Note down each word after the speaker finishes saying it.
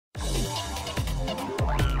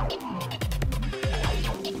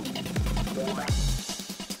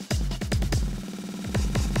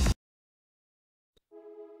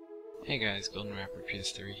Hey guys, Golden Rapper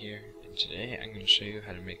PS3 here, and today I'm going to show you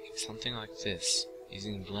how to make something like this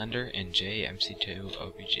using Blender and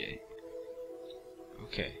jMc2Obj.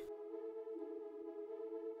 Okay.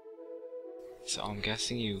 So I'm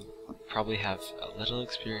guessing you probably have a little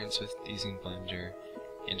experience with using Blender,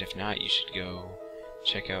 and if not, you should go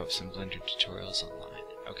check out some Blender tutorials online.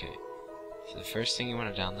 Okay. So the first thing you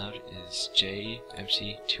want to download is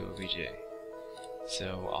jMc2Obj.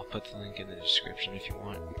 So I'll put the link in the description if you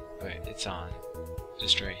want, but it's on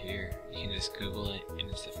just right here. You can just Google it and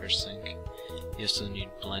it's the first link. You also need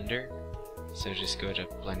Blender, so just go to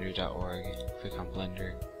blender.org, click on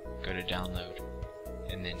Blender, go to download,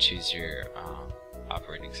 and then choose your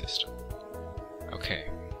operating system. Okay,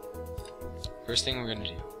 first thing we're going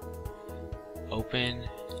to do, open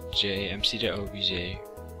jMc2Obj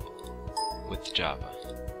with Java.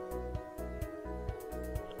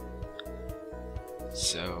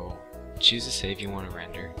 So, choose a save you want to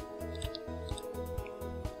render.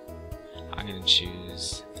 I'm going to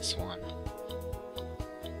choose this one.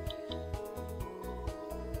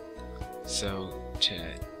 So, to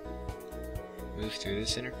move through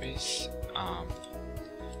this interface,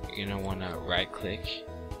 you're going to want to right click,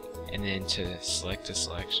 and then to select a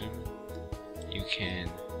selection, you can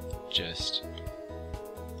just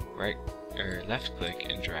right or left click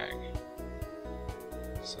and drag.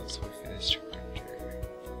 So let's wait for this to render.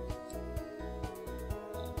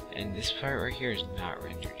 And this part right here is not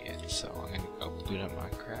rendered yet, so I'm going to go boot up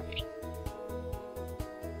Minecraft.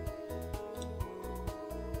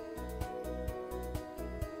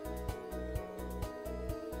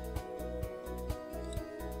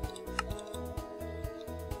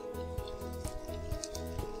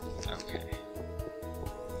 Okay.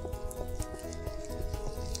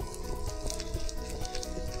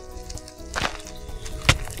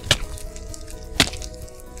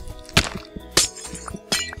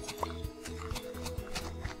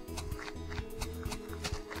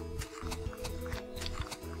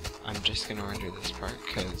 I'm just gonna render this part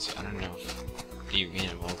because I don't know if the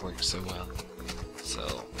arena will work so well.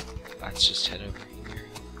 So let's just head over here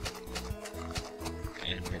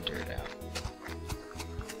and render it out.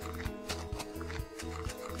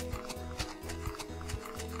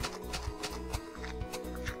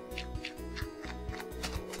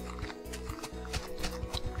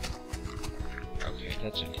 Okay,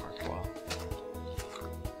 that didn't work well.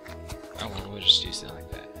 Oh well, we'll just do something like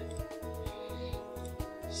that.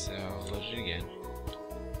 So load it again,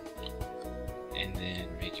 and then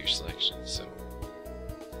make your selection. So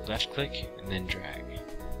left click and then drag.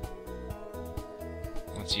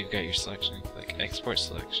 Once you've got your selection, click export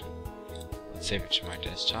selection. Let's save it to my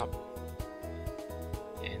desktop,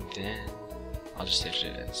 and then I'll just save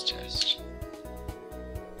it as test.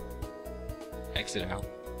 Exit out,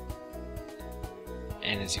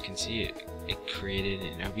 and as you can see, it created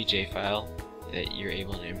an OBJ file that you're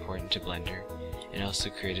able to import into Blender. It also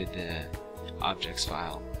created the objects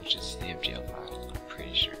file, which is the MTL file, I'm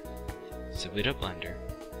pretty sure. So boot up Blender,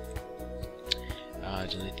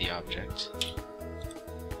 delete the object.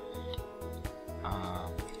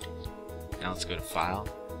 Now let's go to File,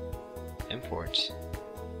 Import,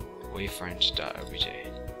 Wavefront.obj.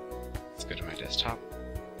 Let's go to my desktop,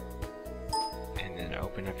 and then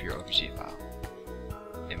open up your OBJ file.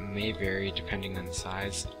 It may vary depending on the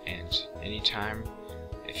size, and anytime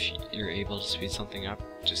if you're able to speed something up,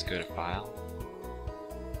 just go to File,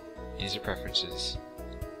 User Preferences,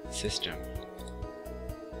 System,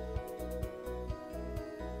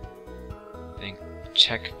 then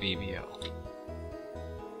check VBO,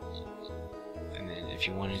 and then if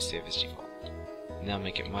you want to save as default. And that'll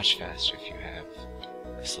make it much faster if you have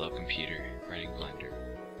a slow computer running Blender.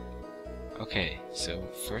 Okay, so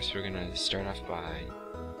first we're gonna start off by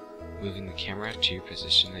moving the camera to your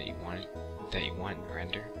position that you want in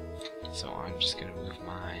render. So I'm just gonna move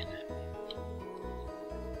mine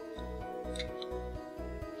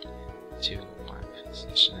to my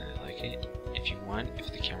position that I like it. If you want,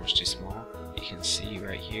 if the camera's too small, you can see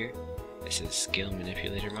right here it says Scale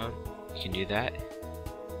Manipulator Mode. You can do that.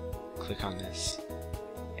 Click on this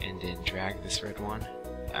and then drag this red one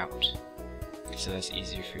out, so that's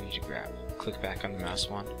easier for you to grab. Click back on the mouse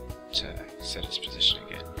one to set its position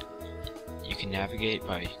again. You can navigate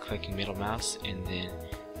by clicking middle mouse, and then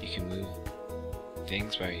you can move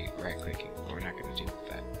things by right clicking, but we're not going to do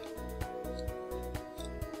that.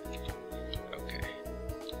 Okay.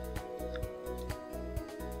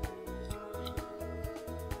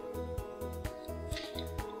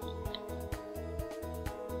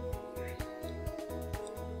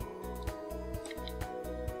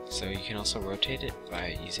 So you can also rotate it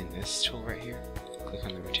by using this tool right here. Click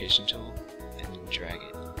on the rotation tool and then drag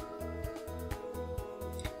it.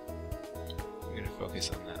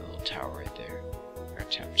 focus on that little tower right there, or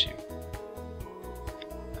tab 2.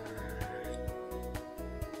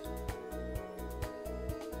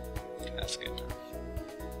 That's good enough.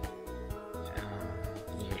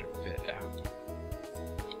 Move it a bit out.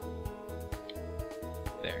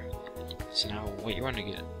 There. So now, what you want to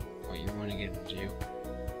get to do,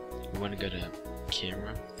 you want to go to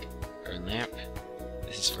camera or lamp.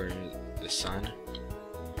 This is for the sun.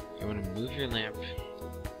 You want to move your lamp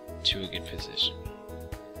to a good position.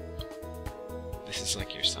 This is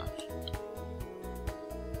like your sun.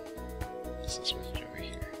 So let's move it over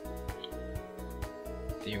here.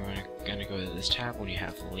 Then you're gonna go to this tab when you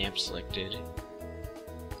have the lamp selected.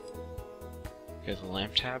 Go to the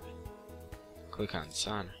lamp tab, click on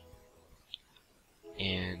sun,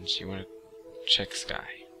 and you want to check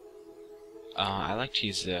sky. I like to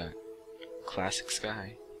use the classic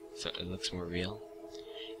sky so it looks more real.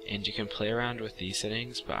 And you can play around with these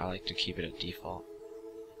settings, but I like to keep it at default.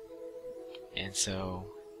 And so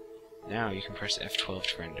now you can press F12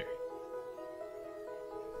 to render.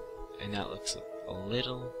 And that looks a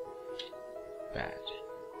little bad.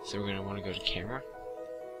 So we're going to want to go to camera,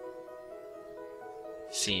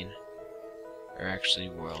 scene, or actually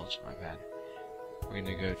world, my bad. We're going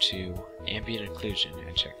to go to Ambient Occlusion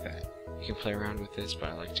and check that. You can play around with this, but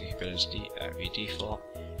I like to keep it as default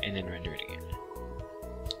and then render it again.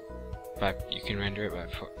 But you can render it by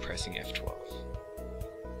pressing F12.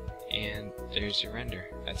 And there's your render.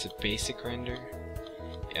 That's a basic render.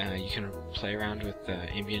 You can play around with the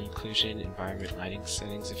ambient occlusion, environment lighting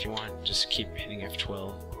settings if you want. Just keep hitting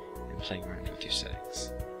F12 and playing around with your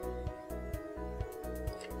settings.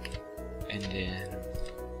 And then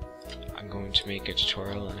I'm going to make a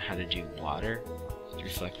tutorial on how to do water,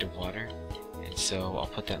 reflective water. And so I'll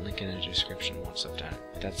put that link in the description once I've done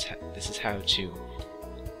it. This is how to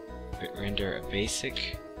render a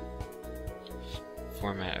basic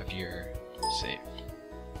format of your save.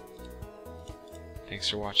 Thanks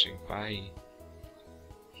for watching. Bye.